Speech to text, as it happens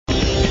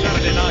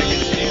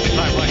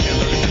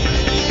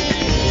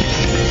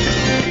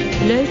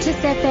Lotus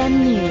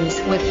FM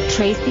News with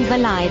Tracy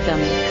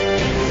Valaydham.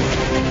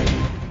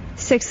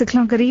 6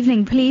 o'clock good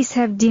evening. Police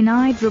have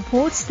denied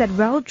reports that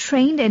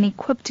well-trained and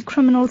equipped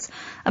criminals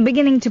are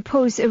beginning to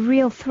pose a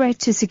real threat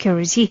to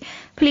security.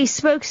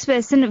 Police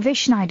spokesperson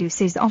Vish Naidu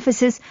says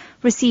officers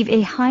receive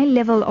a high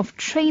level of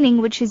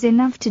training which is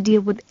enough to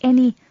deal with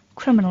any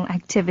criminal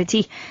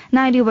activity.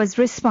 Naidu was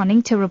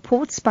responding to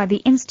reports by the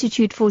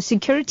Institute for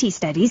Security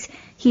Studies.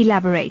 He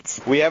elaborates.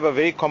 We have a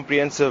very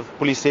comprehensive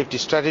police safety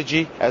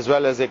strategy as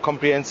well as a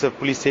comprehensive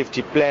police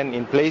safety plan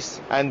in place,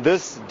 and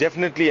this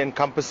definitely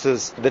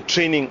encompasses the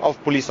training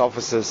of police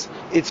officers.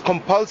 It's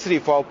compulsory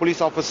for our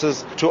police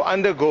officers to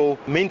undergo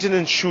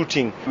maintenance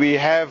shooting. We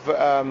have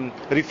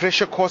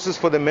refresher courses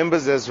for the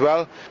members as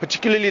well,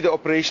 particularly the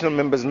operational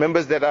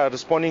members that are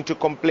responding to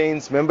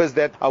complaints, members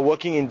that are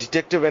working in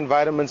detective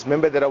environments,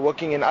 members that are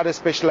working in other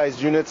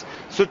specialized units.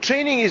 So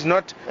training is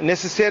not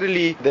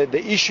necessarily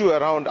the issue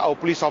around our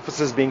police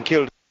officers being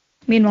killed.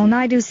 Meanwhile,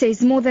 Naidu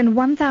says more than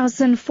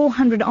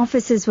 1,400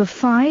 officers were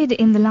fired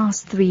in the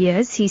last 3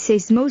 years. He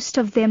says most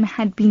of them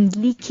had been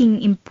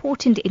leaking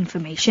important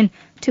information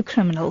to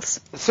criminals.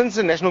 Since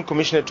the National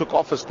Commissioner took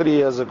office 3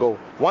 years ago,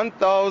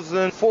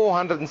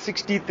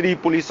 1,463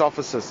 police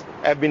officers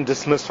have been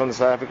dismissed from the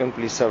South African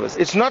Police Service.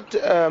 It's not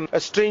a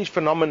strange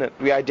phenomenon.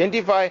 We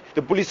identify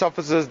the police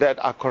officers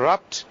that are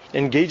corrupt,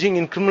 engaging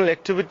in criminal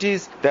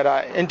activities, that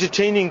are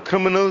entertaining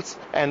criminals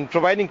and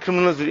providing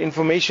criminals with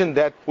information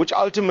which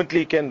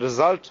ultimately can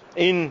result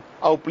in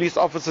our police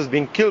officers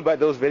being killed by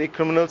those very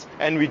criminals,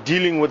 and we're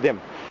dealing with them.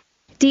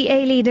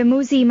 DA leader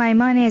Muzi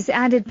Maimane has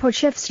added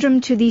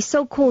Potchefstroom to the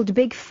so-called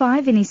Big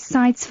Five in his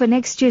sights for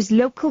next year's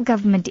local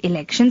government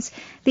elections.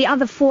 The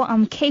other four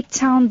are Cape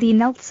Town, the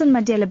Nelson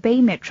Mandela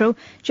Bay Metro,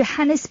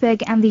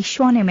 Johannesburg and the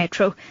Tshwane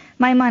Metro.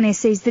 Maimane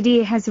says the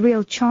DA has a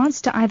real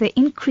chance to either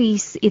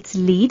increase its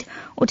lead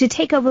or to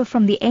take over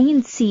from the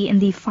ANC in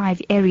the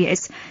 5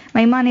 areas.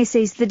 Maimane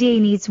says the DA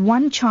needs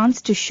one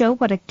chance to show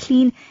what a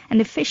clean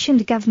and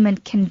efficient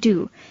government can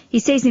do. He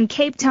says in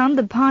Cape Town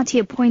the party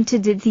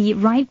appointed the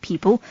right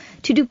people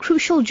to do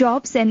crucial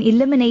jobs and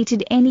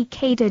eliminated any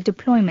cadre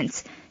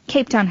deployments.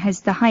 Cape Town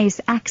has the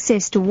highest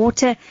access to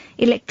water,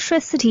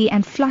 electricity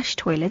and flush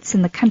toilets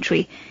in the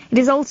country. It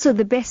is also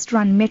the best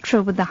run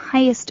metro with the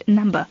highest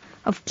number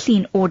of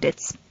clean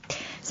audits.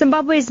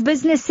 Zimbabwe's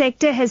business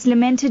sector has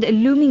lamented a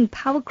looming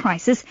power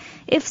crisis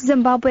if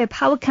Zimbabwe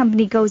Power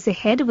Company goes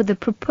ahead with the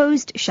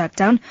proposed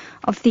shutdown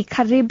of the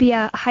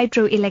Karibia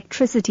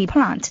hydroelectricity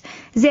plant.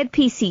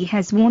 ZPC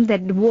has warned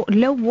that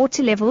low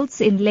water levels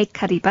in Lake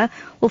Kariba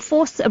will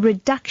force a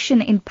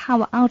reduction in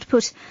power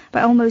output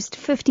by almost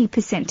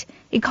 50%.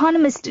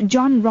 Economist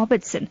John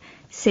Robertson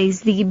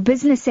says the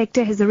business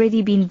sector has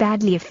already been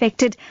badly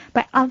affected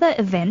by other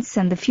events,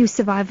 and the few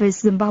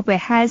survivors Zimbabwe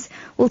has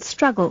will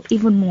struggle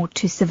even more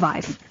to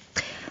survive.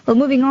 Well,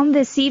 moving on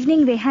this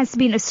evening, there has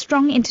been a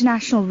strong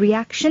international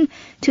reaction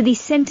to the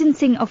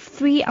sentencing of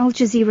 3 Al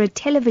Jazeera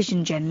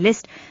television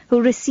journalists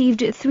who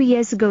received 3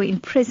 years ago in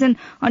prison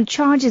on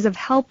charges of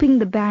helping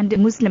the banned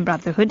Muslim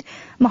Brotherhood.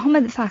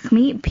 Mohammed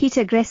Fahmy,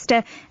 Peter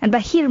Grester and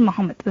Bahir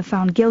Mohammed were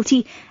found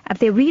guilty at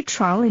their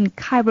retrial in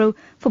Cairo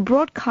for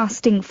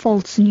broadcasting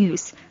false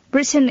news.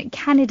 Britain,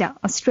 Canada,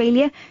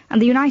 Australia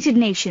and the United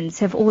Nations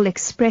have all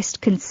expressed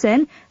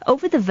concern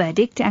over the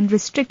verdict and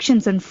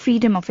restrictions on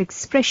freedom of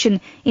expression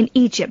in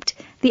Egypt.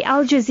 The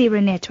Al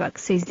Jazeera network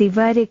says the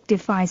verdict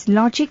defies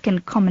logic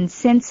and common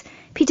sense.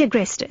 Peter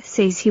Grester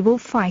says he will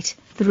fight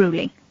the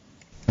ruling.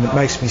 It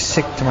makes me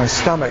sick to my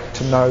stomach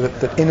to know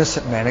that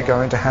innocent men are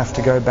going to have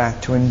to go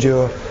back to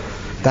endure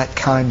that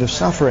kind of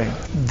suffering.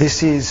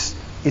 This is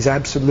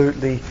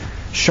absolutely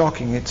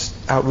shocking, it's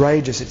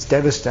outrageous, it's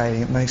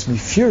devastating, it makes me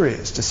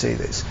furious to see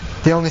this.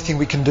 The only thing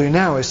we can do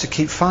now is to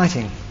keep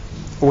fighting.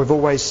 We've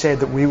always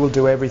said that we will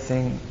do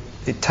everything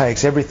it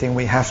takes, everything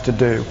we have to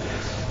do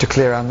to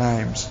clear our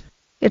names.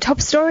 Your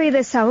top story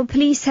this hour,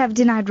 police have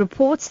denied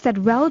reports that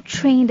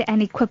well-trained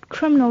and equipped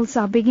criminals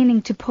are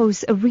beginning to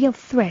pose a real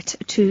threat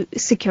to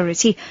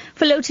security.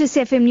 For Lotus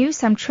FM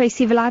News, I'm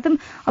Tracy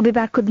Valaydham. I'll be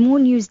back with more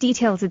news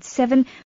details at 7.